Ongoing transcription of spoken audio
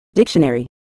Dictionary.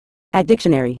 At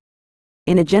dictionary.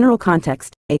 In a general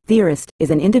context, a theorist is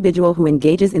an individual who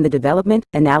engages in the development,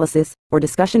 analysis, or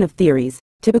discussion of theories,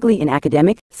 typically in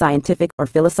academic, scientific, or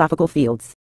philosophical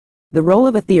fields. The role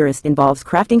of a theorist involves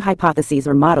crafting hypotheses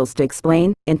or models to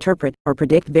explain, interpret, or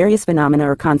predict various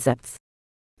phenomena or concepts.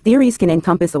 Theories can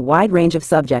encompass a wide range of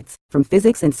subjects, from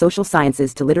physics and social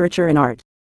sciences to literature and art.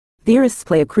 Theorists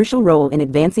play a crucial role in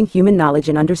advancing human knowledge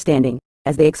and understanding,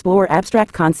 as they explore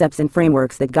abstract concepts and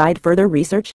frameworks that guide further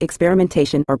research,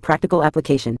 experimentation, or practical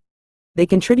application. They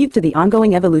contribute to the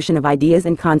ongoing evolution of ideas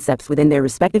and concepts within their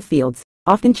respective fields,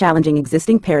 often challenging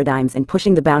existing paradigms and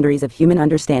pushing the boundaries of human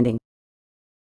understanding.